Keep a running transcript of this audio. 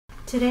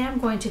Today I'm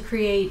going to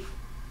create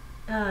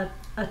a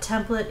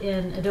template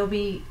in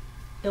Adobe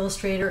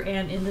Illustrator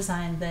and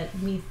InDesign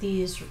that meet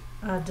these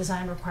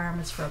design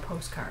requirements for a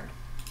postcard.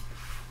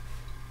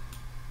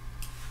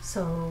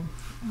 So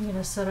I'm going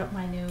to set up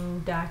my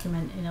new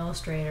document in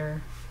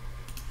Illustrator.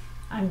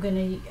 I'm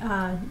going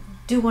to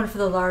do one for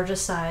the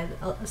largest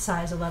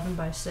size 11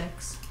 by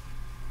 6,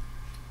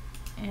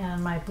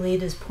 and my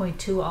bleed is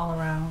 0.2 all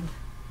around.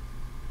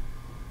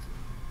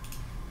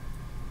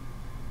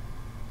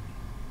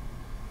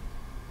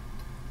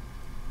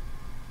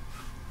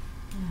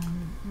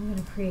 And I'm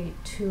going to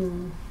create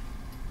 2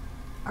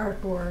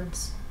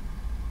 artboards.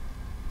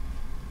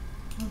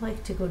 I'd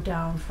like to go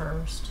down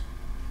first.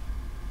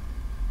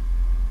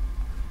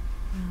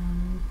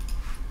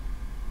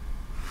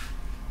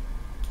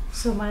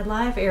 So my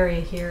live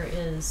area here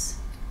is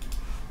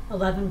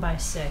 11 by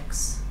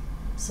 6.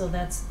 So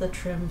that's the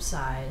trim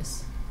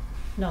size.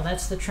 No,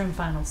 that's the trim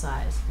final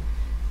size.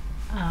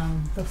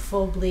 The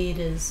full bleed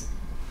is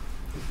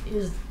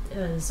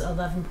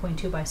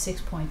 11.2 by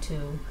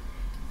 6.2,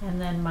 and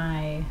then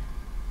my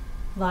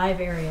live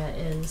area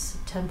is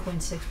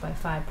 10.6 by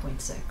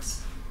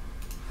 5.6.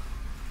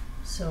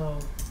 So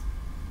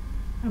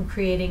I'm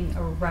creating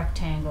a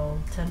rectangle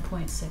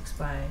 10.6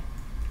 by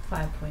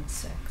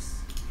 5.6.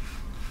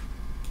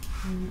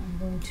 And I'm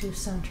going to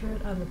center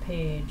it on the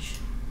page.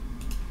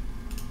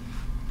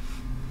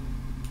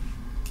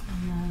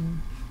 And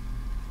then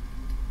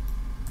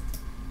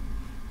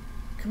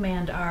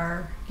Command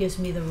R gives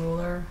me the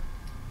ruler.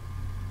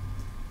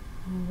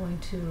 I'm going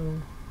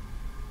to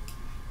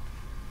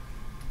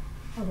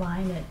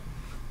align it .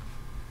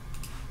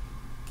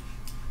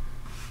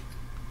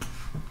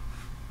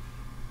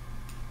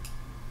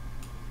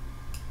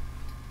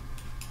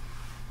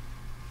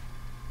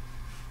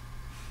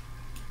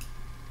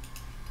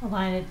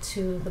 Align it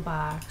to the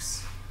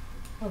box.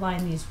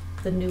 Align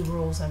the new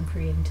rules I'm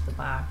creating to the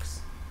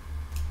box.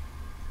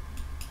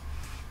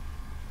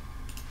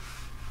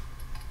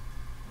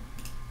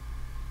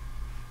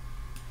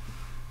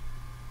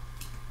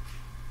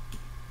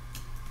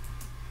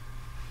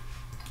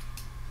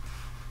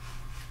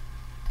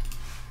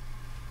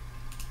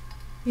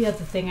 The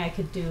other thing I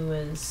could do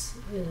is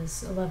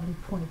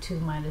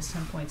 11.2 minus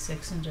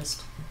 10.6 and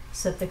just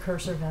set the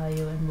cursor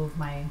value and move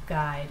my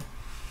guide.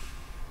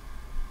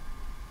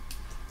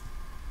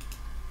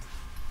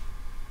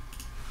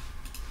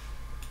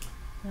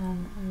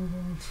 Then I'm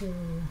going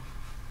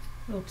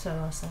to, oops, I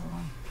lost that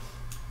one.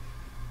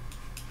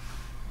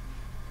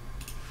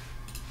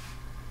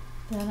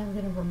 Then I'm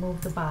going to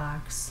remove the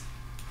box.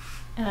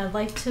 And I'd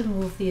like to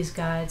move these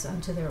guides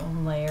onto their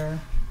own layer.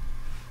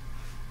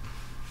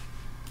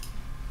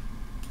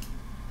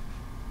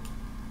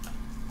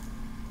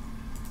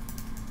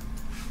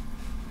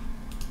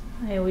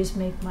 I always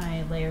make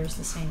my layers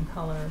the same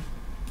color,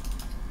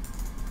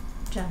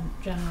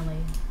 generally.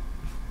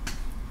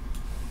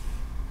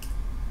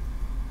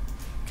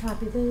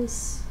 Copy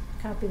this,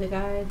 copy the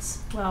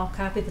guides, well,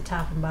 copy the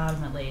top and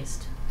bottom at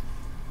least.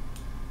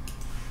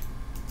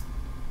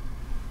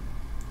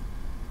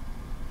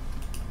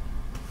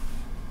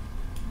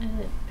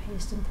 Edit,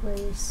 paste in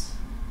place.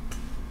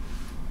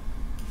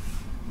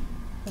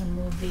 Then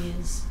move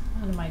these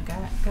onto my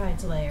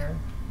guides layer.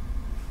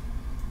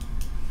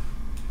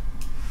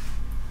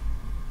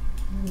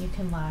 And you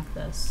can lock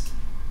this.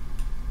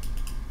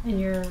 And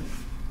you're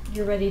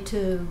ready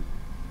to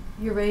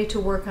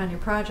work on your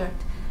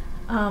project.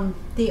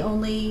 The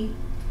only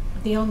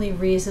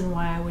reason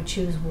why I would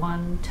choose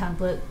one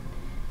template,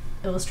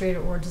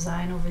 Illustrator or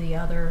Design, over the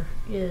other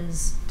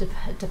is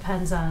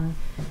depends on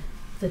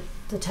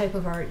the type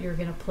of art you're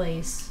going to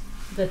place,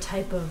 the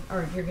type of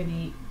art you're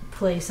going to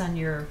place on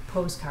your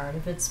postcard.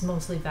 If it's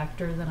mostly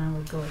vector, then I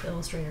would go with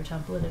Illustrator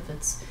template. If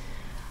it's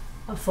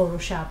a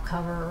Photoshop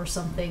cover or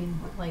something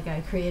like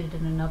I created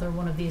in another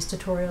one of these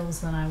tutorials,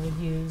 then I would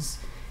use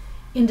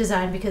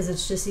InDesign because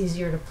it's just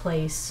easier to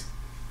place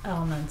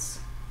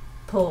elements.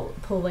 Pull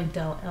linked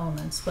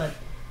elements,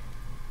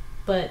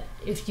 but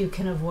if you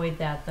can avoid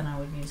that, then I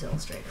would use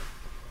Illustrator.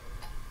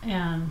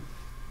 And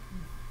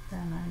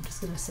then I'm just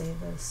going to save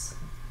this.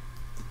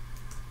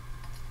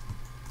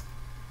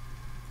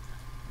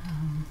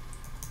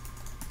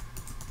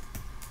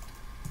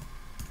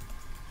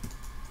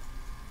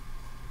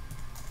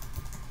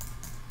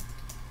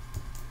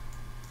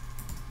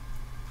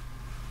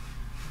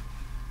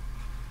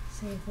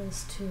 Save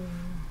this to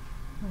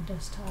my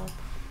desktop.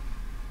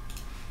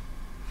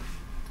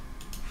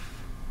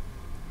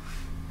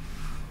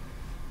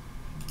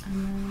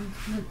 And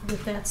then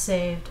with that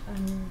saved,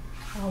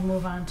 I'll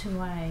move on to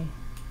my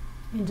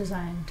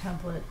InDesign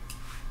template.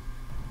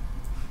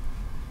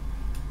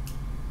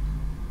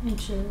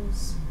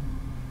 Inches,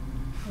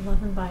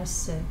 11 by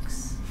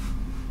 6.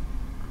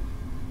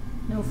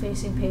 No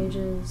facing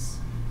pages.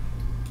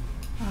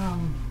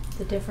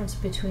 The difference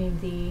between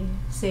the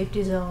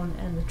safety zone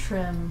and the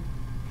trim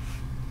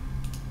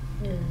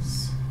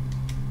is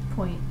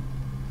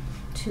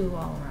 0.2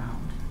 all around.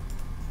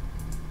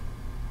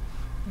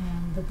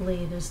 And the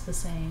bleed is the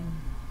same.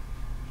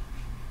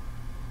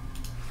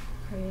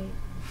 Create.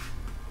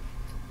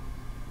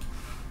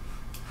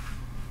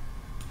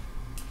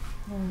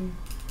 And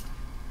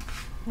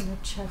I'm going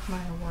to check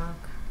my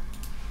work.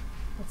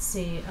 Let's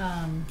see,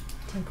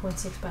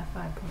 10.6 by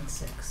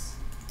 5.6.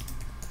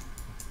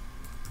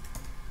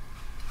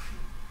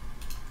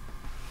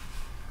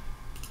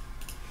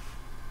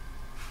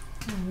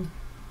 And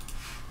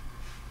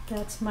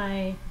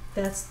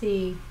that's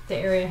the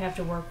area I have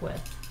to work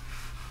with.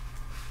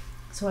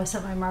 So I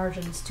set my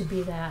margins to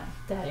be that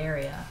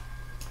area.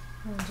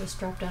 And just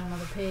drop down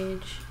another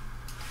page.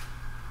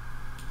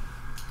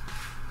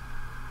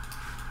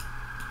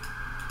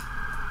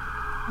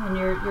 And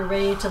you're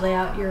ready to lay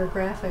out your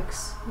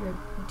graphics,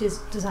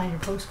 design your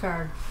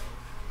postcard.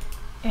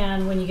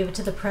 And when you give it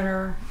to the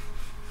printer,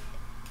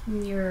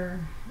 you're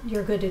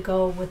good to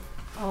go with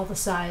all the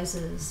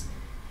sizes.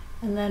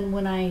 And then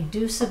when I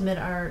do submit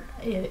art,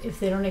 if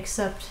they don't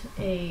accept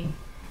a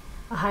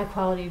high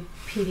quality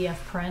PDF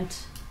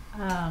print,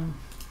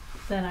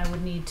 then I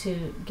would need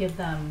to give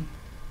them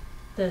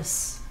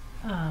this,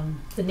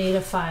 the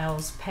native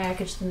files,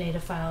 package the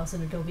native files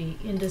in Adobe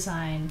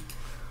InDesign,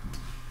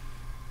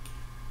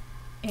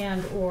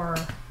 and or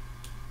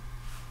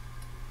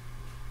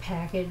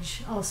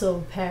package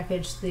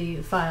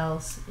the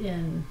files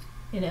in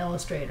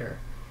Illustrator,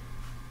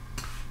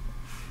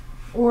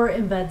 or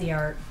embed the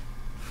art.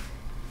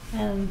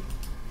 And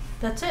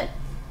that's it.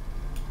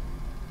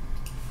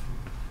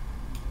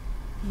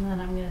 And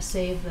then I'm going to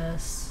save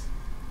this.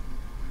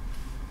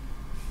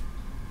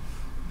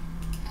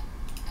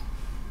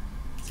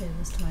 Save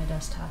this to my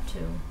desktop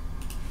too.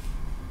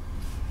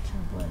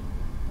 Template,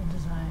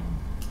 InDesign.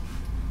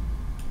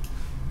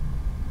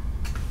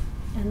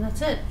 And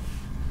that's it.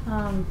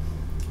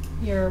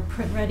 Your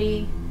print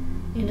ready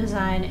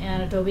InDesign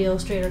and Adobe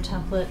Illustrator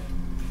template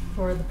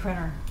for the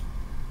printer.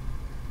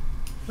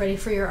 Ready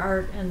for your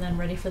art and then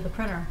ready for the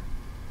printer.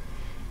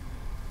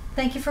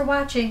 Thank you for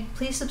watching.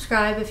 Please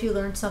subscribe if you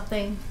learned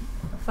something.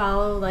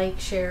 Follow, like,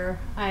 share.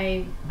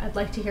 I'd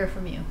like to hear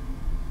from you.